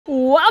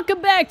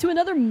Welcome back to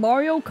another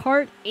Mario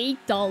Kart 8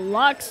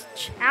 Deluxe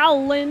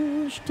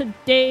challenge.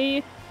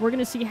 Today, we're going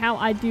to see how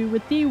I do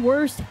with the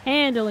worst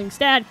handling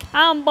stat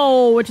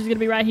combo, which is going to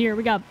be right here.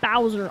 We got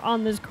Bowser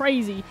on this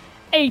crazy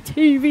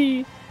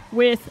ATV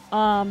with,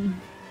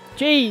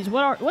 jeez,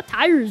 what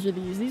tires are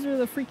these? These are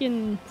the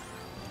freaking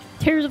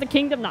Tears of the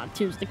Kingdom, not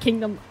Tears of the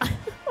Kingdom.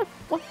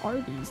 What are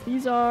these?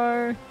 These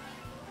are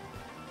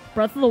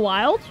Breath of the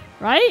Wild,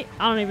 right?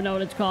 I don't even know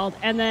what it's called.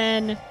 And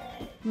then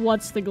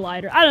what's the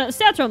glider? I don't know.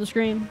 Stats are on the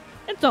screen.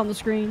 It's on the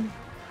screen.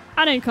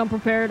 I didn't come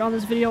prepared on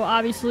this video,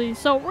 obviously.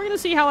 So we're going to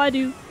see how I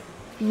do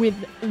with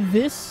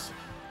this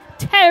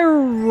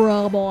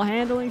terrible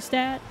handling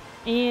stat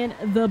and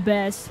the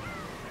best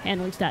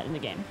handling stat in the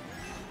game.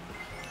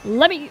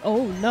 Let me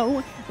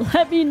know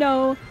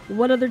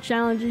what other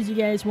challenges you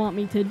guys want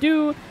me to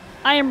do.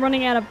 I am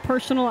running out of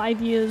personal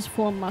ideas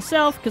for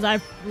myself because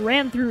I've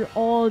ran through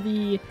all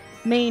the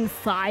main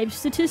 5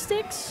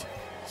 statistics.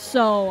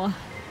 So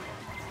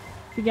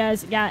if you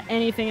guys got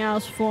anything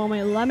else for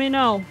me, let me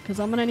know, because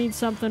I'm going to need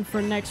something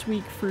for next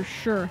week for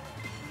sure.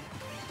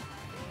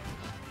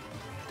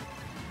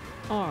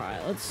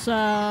 Alright, let's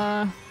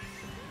start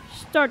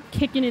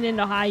kicking it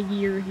into high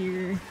gear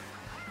here.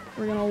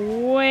 We're going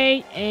to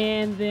wait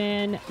and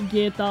then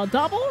get the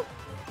double.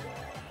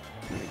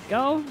 There we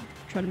go.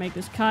 Try to make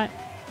this cut.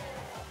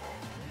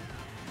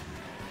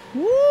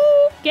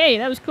 Okay,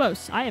 that was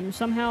close. I am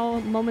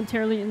somehow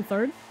momentarily in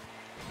third.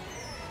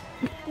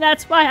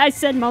 That's why I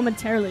said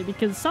momentarily,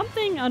 because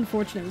something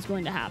unfortunate is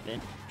going to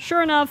happen.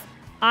 Sure enough,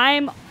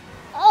 I'm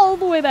all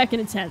the way back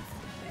into 10th.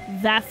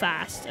 That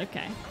fast.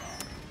 Okay.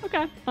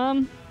 Okay.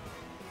 I'm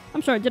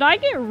sorry. Did I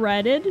get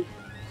redded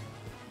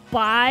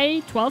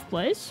by 12th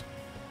place?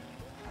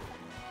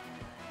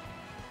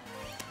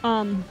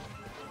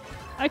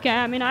 Okay.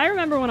 I mean, I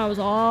remember when I was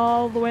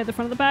all the way at the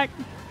front of the pack.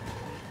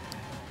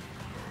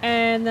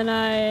 And then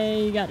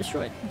I got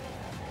destroyed.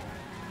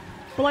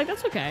 But, like,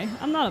 that's okay.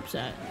 I'm not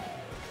upset.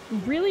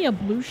 Really? A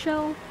blue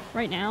shell?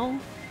 Right now?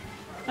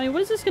 I mean,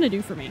 what is this gonna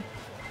do for me?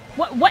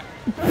 What?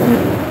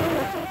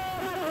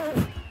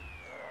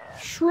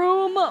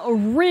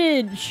 Shroom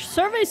Ridge.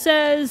 Survey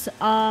says,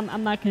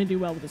 I'm not gonna do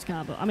well with this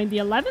combo. I mean, the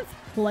 11th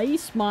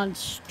place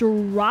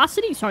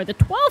monstrosity. Sorry, the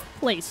 12th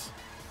place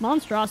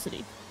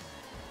monstrosity.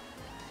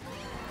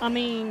 I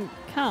mean,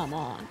 come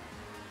on.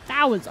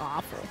 That was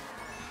awful.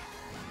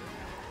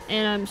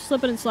 And I'm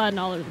slipping and sliding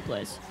all over the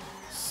place.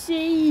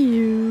 See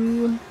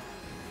you.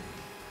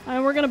 I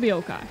mean, we're gonna be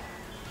okay.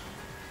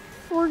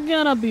 We're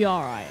gonna be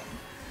alright.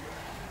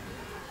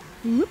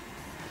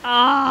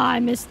 Ah,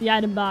 I missed the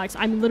item box.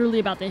 I'm literally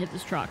about to hit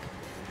this truck.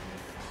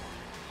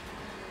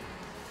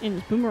 And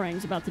this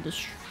boomerang's about to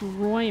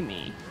destroy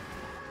me.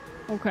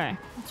 Okay,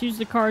 let's use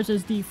the cars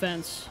as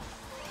defense.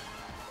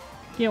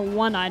 Get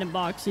one item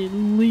box at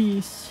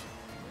least.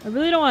 I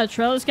really don't want to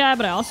trail this guy,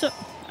 but I also...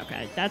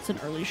 Okay, that's an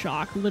early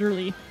shock.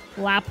 Literally,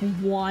 lap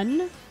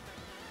 1.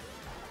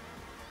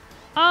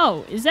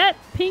 Oh, is that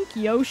Pink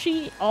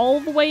Yoshi all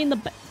the way in the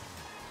back?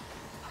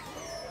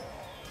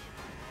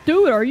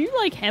 Dude, are you,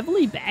 like,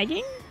 heavily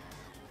bagging?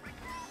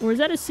 Or is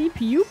that a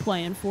CPU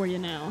playing for you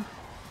now?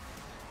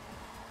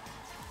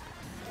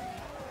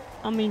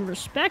 I mean,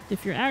 respect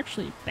if you're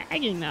actually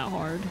bagging that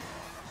hard.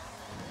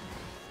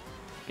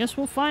 Guess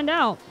we'll find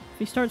out. If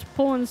he starts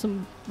pulling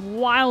some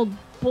wild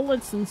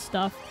bullets and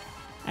stuff.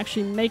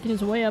 Actually making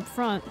his way up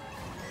front.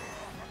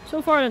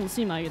 So far, it doesn't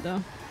seem like it,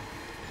 though.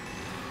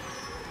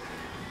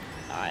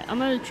 Alright, I'm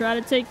gonna try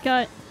to take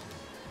cut.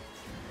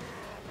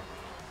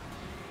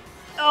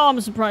 Oh, I'm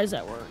surprised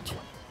that worked.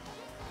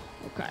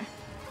 Okay.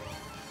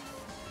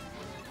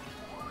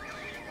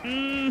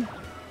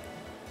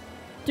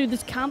 Dude,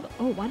 this combo...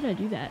 Oh, why did I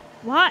do that?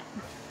 What?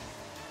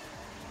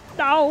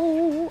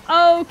 Oh,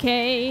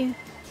 okay.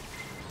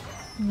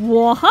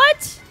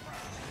 What?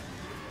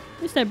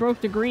 At least I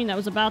broke the green that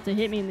was about to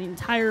hit me in the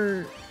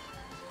entire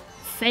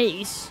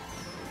face.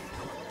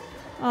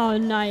 Oh,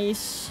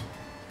 nice.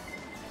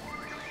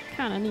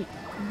 Kind of neat.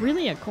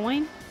 Really, a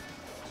coin?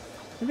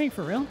 You're being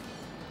for real?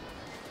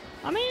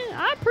 I mean,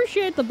 I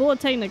appreciate the bullet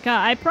taking the cut.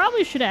 I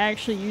probably should have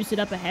actually used it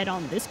up ahead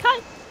on this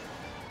cut.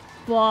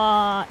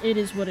 But it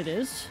is what it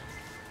is.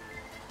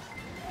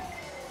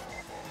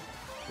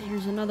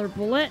 Here's another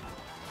bullet.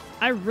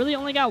 I really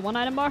only got one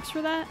item box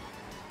for that?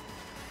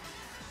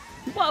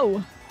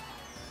 Whoa.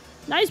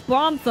 Nice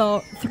bomb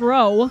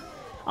throw.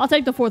 I'll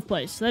take the 4th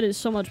place. That is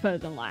so much better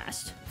than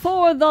last.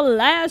 For the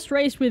last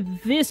race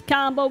with this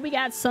combo, we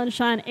got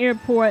Sunshine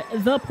Airport.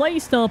 The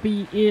place to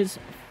be is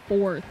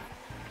 4th.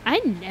 I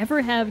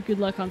never have good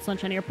luck on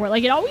Sunshine Airport.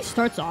 Like, it always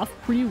starts off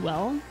pretty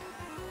well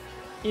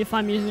if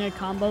I'm using a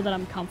combo that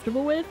I'm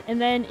comfortable with,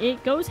 and then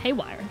it goes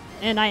haywire,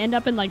 and I end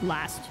up in, like,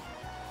 last.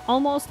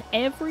 Almost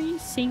every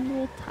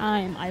single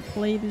time I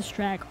play this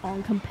track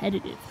on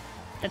competitive.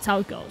 That's how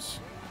it goes.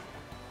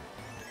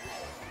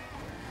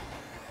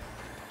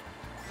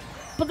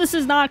 But this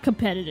is not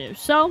competitive,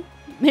 so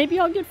maybe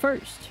I'll get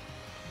first.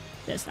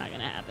 That's not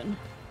gonna happen.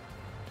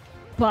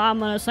 But I'm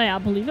gonna say I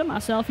believe in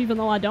myself, even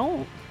though I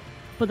don't.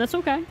 But that's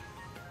okay.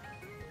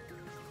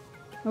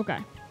 Okay.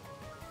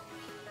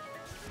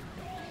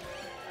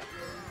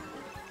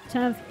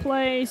 10th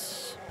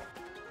place.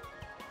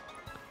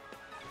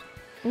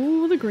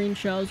 Ooh, the green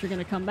shells are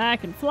gonna come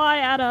back and fly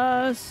at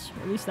us.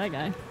 Or at least that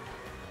guy.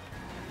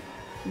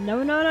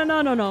 No, no, no,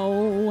 no, no,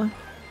 no.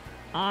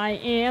 I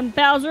am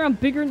Bowser. I'm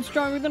bigger and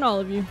stronger than all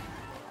of you.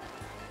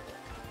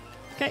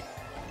 Okay.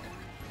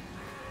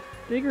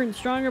 Bigger and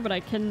stronger, but I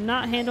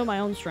cannot handle my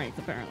own strength,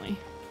 apparently.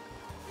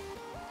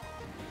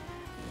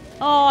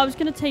 Oh, I was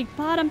gonna take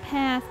bottom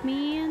path,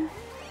 man.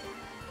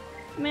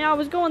 I mean, I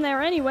was going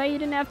there anyway. You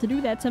didn't have to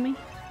do that to me.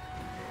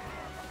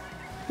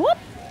 Whoop!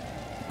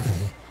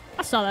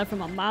 I saw that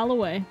from a mile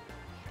away.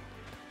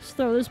 Just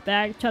throw this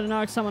back. Try to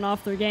knock someone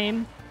off their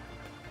game.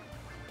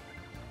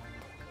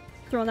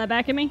 Throwing that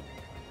back at me?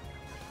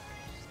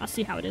 I'll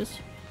see how it is.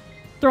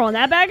 Throwing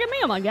that back at me?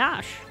 Oh my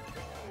gosh.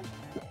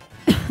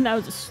 That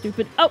was a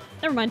stupid... Oh,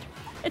 never mind.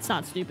 It's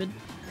not stupid.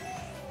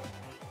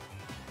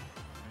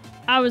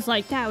 I was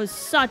like, that was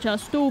such a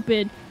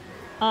stupid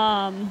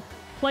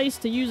place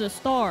to use a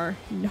star.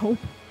 Nope.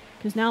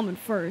 Because now I'm in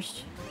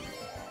first.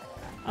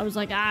 I was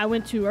like, I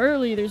went too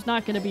early. There's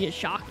not going to be a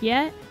shock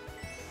yet.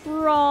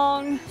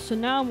 Wrong. So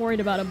now I'm worried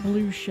about a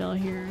blue shell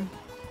here.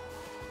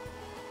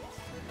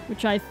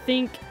 Which I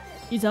think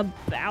is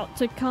about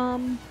to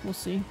come. We'll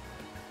see.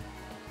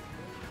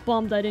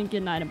 Bummed I didn't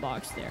get an item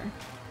box there.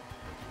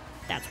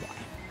 That's why.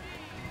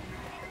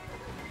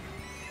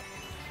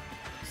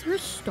 Is there a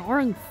star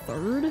in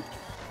third?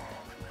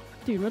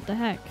 Dude, what the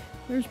heck?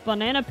 There's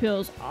banana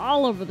peels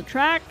all over the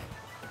track.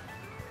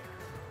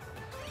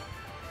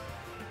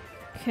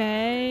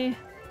 Okay.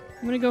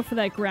 I'm gonna go for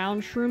that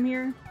ground shroom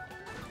here.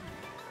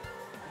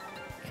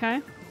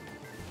 Okay.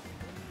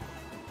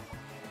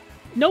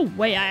 No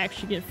way I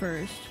actually get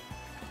first.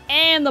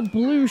 And the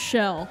blue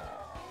shell.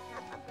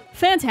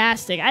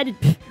 Fantastic. I did.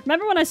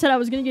 Remember when I said I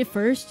was gonna get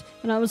first?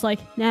 And I was like,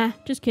 nah,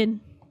 just kidding.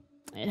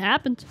 It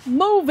happened.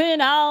 Moving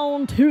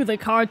on to the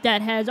cart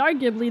that has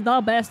arguably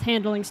the best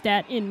handling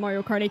stat in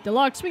Mario Kart 8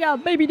 Deluxe. We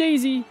got Baby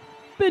Daisy,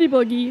 Bitty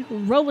Boogie,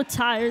 Roller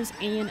Tires,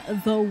 and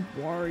the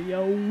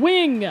Wario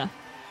Wing.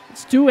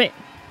 Let's do it.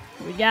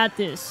 We got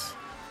this.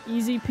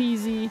 Easy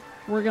peasy.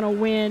 We're gonna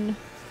win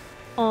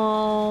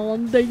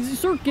on Daisy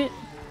Circuit.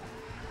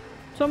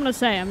 So I'm gonna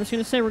say. I'm just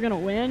gonna say we're gonna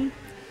win,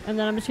 and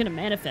then I'm just gonna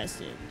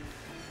manifest it.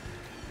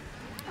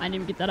 I didn't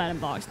even get that item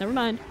box. Never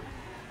mind.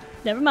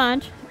 Never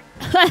mind.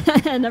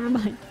 Never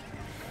mind.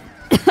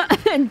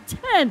 And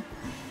 10.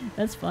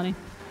 That's funny.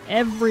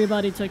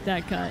 Everybody took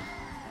that cut.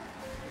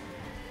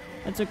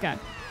 That's okay.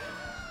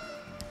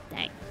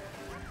 Dang.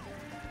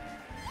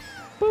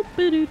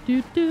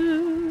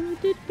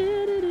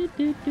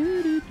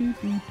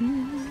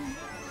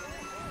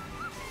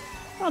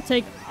 I'll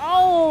take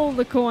all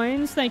the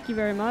coins. Thank you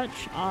very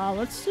much.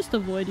 Let's just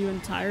avoid you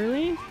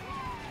entirely.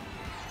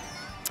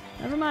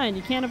 Never mind.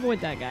 You can't avoid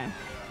that guy.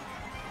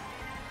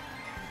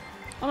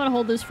 I'm gonna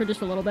hold this for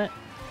just a little bit.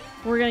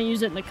 We're gonna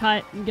use it in the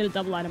cut and get a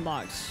double item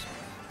box.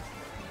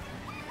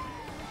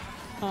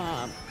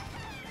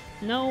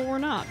 No, we're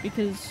not,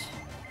 because...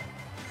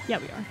 Yeah,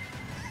 we are.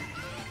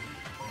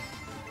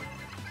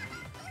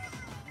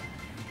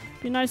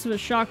 Be nice if a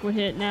shock would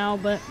hit now,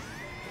 but...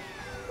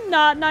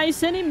 Not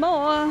nice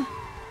anymore!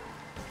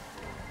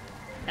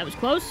 That was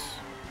close.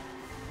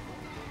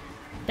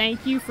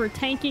 Thank you for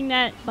tanking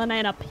that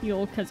banana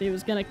peel, because it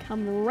was gonna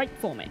come right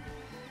for me.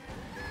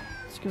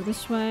 Let's go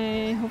this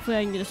way. Hopefully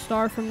I can get a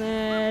star from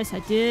this. I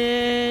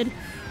did.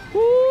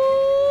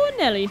 Ooh,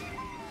 Nelly.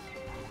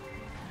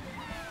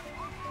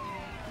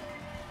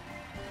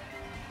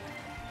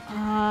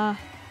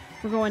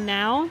 We're going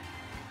now.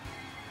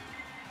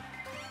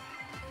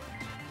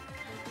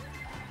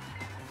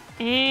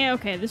 And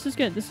okay, this is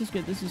good. This is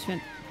good. This is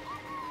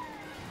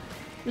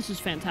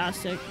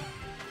fantastic.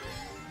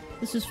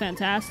 This is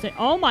fantastic.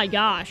 Oh my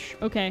gosh.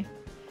 Okay.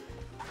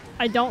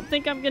 I don't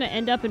think I'm gonna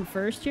end up in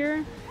first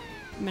here.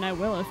 I mean, I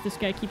will if this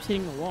guy keeps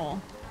hitting the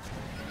wall.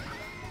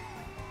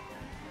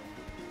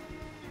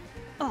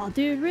 Oh,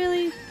 dude,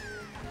 really?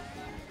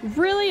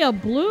 Really? A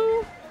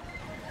blue?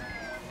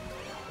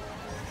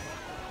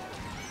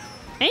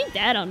 Ain't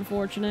that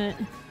unfortunate?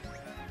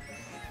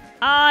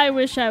 I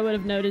wish I would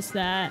have noticed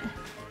that.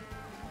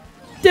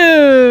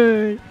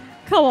 Dude!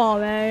 Come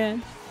on,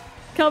 man.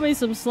 Cut me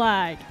some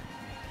slack.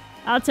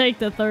 I'll take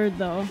the third,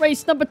 though.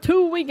 Race number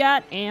 2, we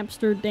got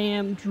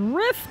Amsterdam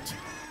Drift.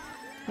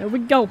 There we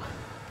go.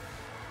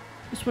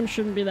 This one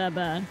shouldn't be that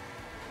bad.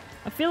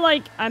 I feel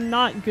like I'm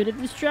not good at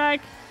this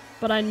track,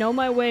 but I know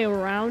my way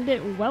around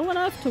it well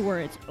enough to where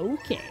it's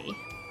okay.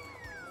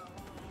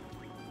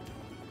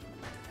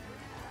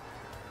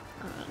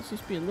 Let's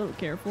just be a little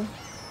careful.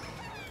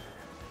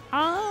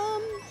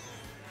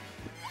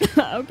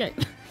 Okay.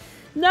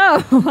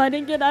 No, I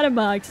didn't get out of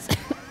box.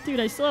 Dude,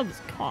 I still have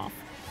this cough.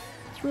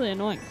 It's really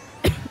annoying.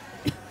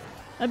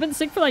 I've been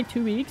sick for like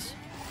 2 weeks.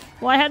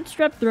 Well, I had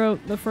strep throat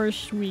the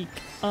first week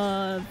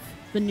of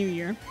the new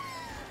year.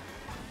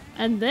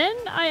 And then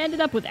I ended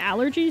up with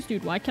allergies.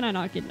 Dude, why can I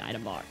not get an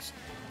item box?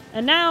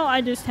 And now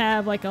I just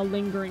have like a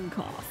lingering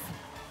cough.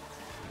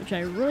 Which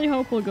I really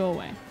hope will go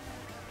away.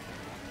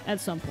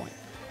 At some point.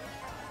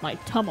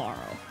 Like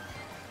tomorrow.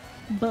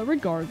 But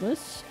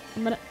regardless,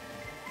 I'm gonna...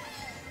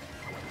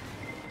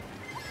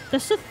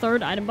 That's the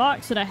third item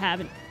box that I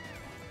haven't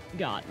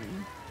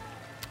gotten.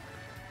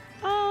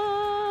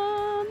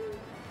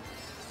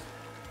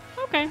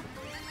 Okay.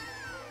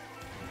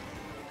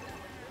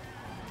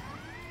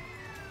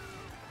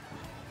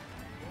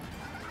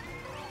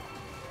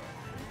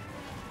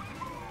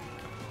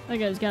 That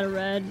guy's got a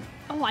red.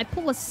 Oh, I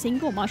pull a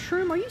single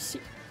mushroom? Are you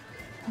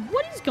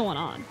what is going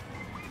on?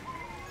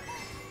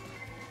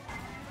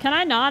 Can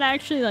I not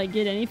actually, like,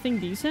 get anything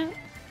decent?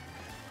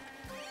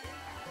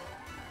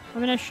 I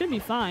mean, I should be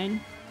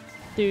fine.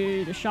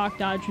 Dude, a shock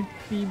dodge would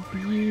be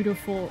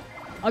beautiful.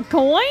 A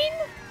coin?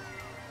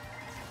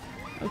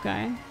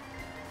 Okay.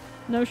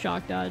 No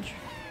shock dodge.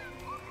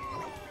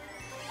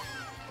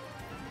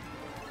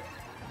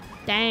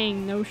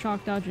 Dang, no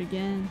shock dodge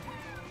again.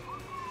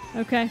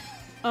 Okay.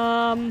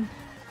 Can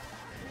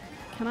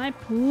I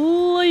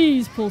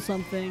please pull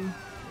something?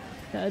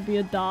 That'd be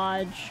a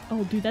dodge.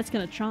 Oh, dude, that's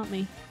gonna chomp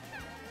me.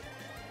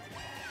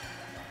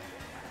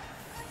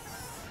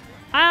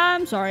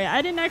 I'm sorry,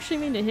 I didn't actually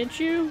mean to hit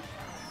you.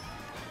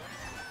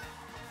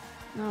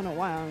 I don't know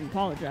why I'm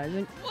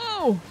apologizing.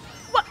 Whoa!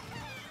 What?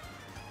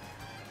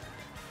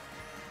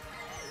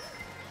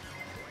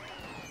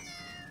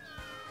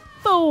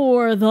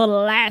 For the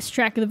last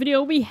track of the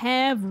video, we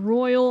have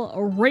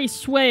Royal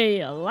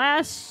Raceway.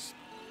 Last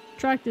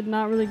track did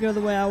not really go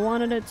the way I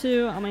wanted it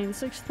to. I mean,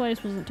 6th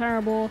place wasn't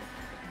terrible.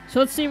 So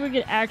let's see if we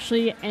could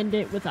actually end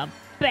it with a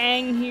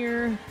bang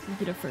here and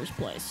get a 1st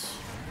place.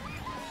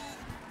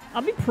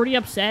 I'll be pretty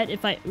upset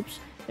if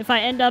I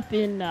end up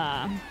in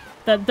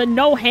the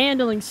no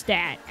handling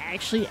stat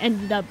actually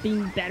ended up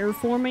being better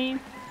for me.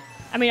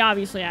 I mean,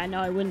 obviously I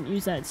know I wouldn't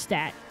use that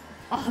stat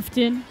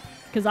often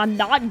because I'm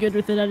not good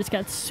with it. I just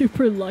got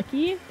super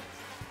lucky.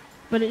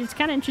 But it's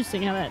kind of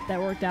interesting how that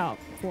worked out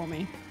for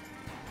me.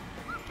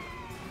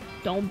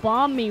 Don't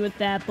bomb me with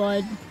that,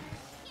 bud.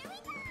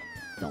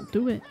 Don't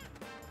do it.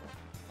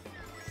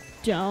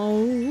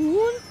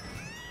 Don't.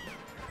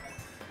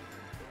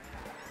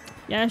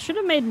 Yeah, I should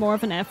have made more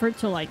of an effort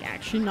to, like,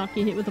 actually not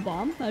get hit with a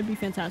bomb. That'd be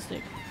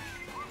fantastic.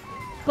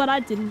 But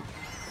I didn't.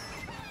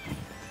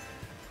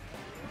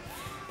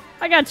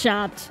 I got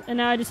chopped, and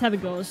now I just have a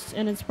ghost,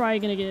 and it's probably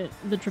gonna get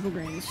the triple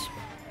greens.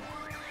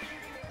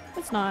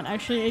 It's not.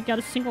 Actually, it got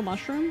a single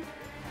mushroom.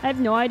 I have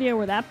no idea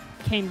where that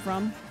came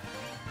from.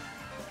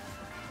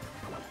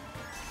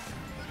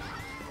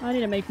 I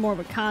need to make more of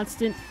a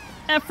constant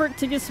effort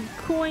to get some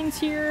coins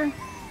here.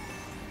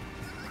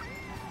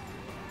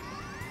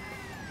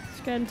 Let's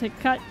go ahead and take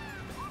a cut.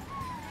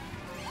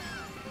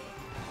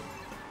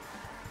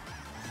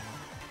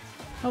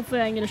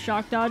 Hopefully I can get a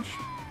shock dodge.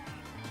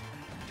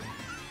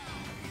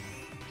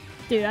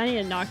 Dude, I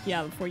need to knock you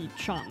out before you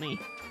chomp me.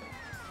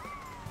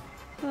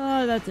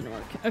 Oh, that didn't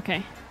work.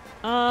 Okay.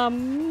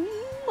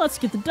 Let's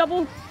get the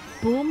double.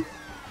 Boom.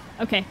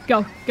 Okay,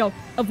 go, go.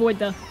 Avoid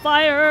the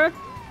fire.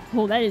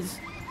 Oh, that is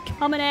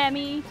coming at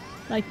me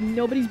like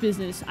nobody's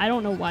business. I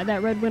don't know why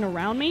that red went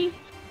around me,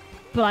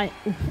 but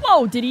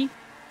whoa, did he?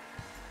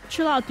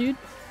 Chill out, dude.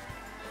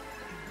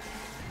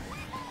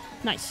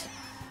 Nice.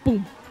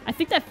 Boom. I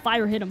think that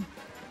fire hit him.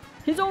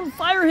 His own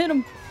fire hit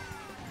him.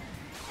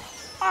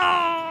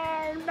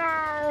 Oh,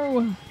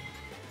 no.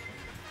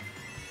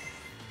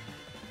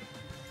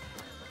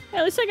 Hey,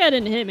 at least that guy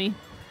didn't hit me.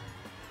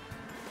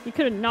 He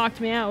could have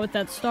knocked me out with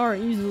that star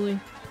easily.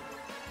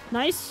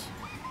 Nice.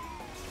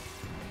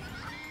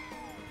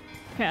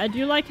 Okay, I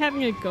do like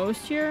having a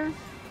ghost here.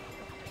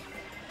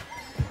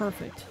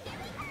 Perfect.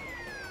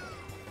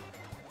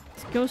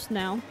 It's ghost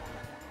now.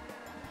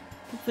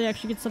 Hopefully I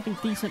actually get something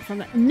decent from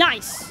that.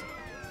 Nice!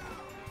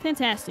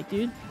 Fantastic,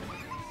 dude.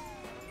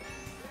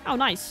 Oh,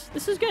 nice.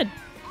 This is good.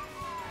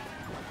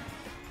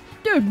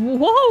 Dude,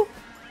 whoa!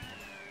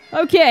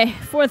 Okay,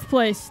 4th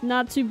place.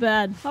 Not too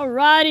bad.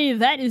 Alrighty,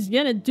 that is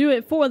gonna do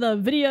it for the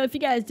video. If you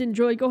guys did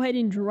enjoy, go ahead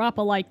and drop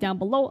a like down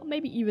below.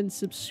 Maybe even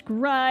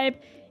subscribe.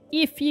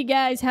 If you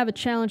guys have a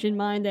challenge in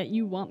mind that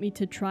you want me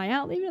to try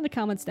out, leave it in the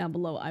comments down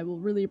below. I will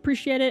really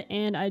appreciate it,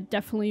 and I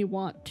definitely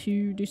want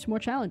to do some more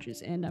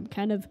challenges, and I'm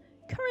kind of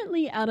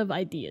currently out of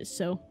ideas,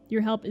 so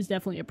your help is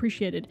definitely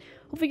appreciated.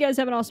 Hope you guys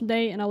have an awesome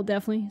day, and I will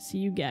definitely see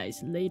you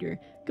guys later.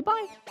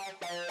 Goodbye!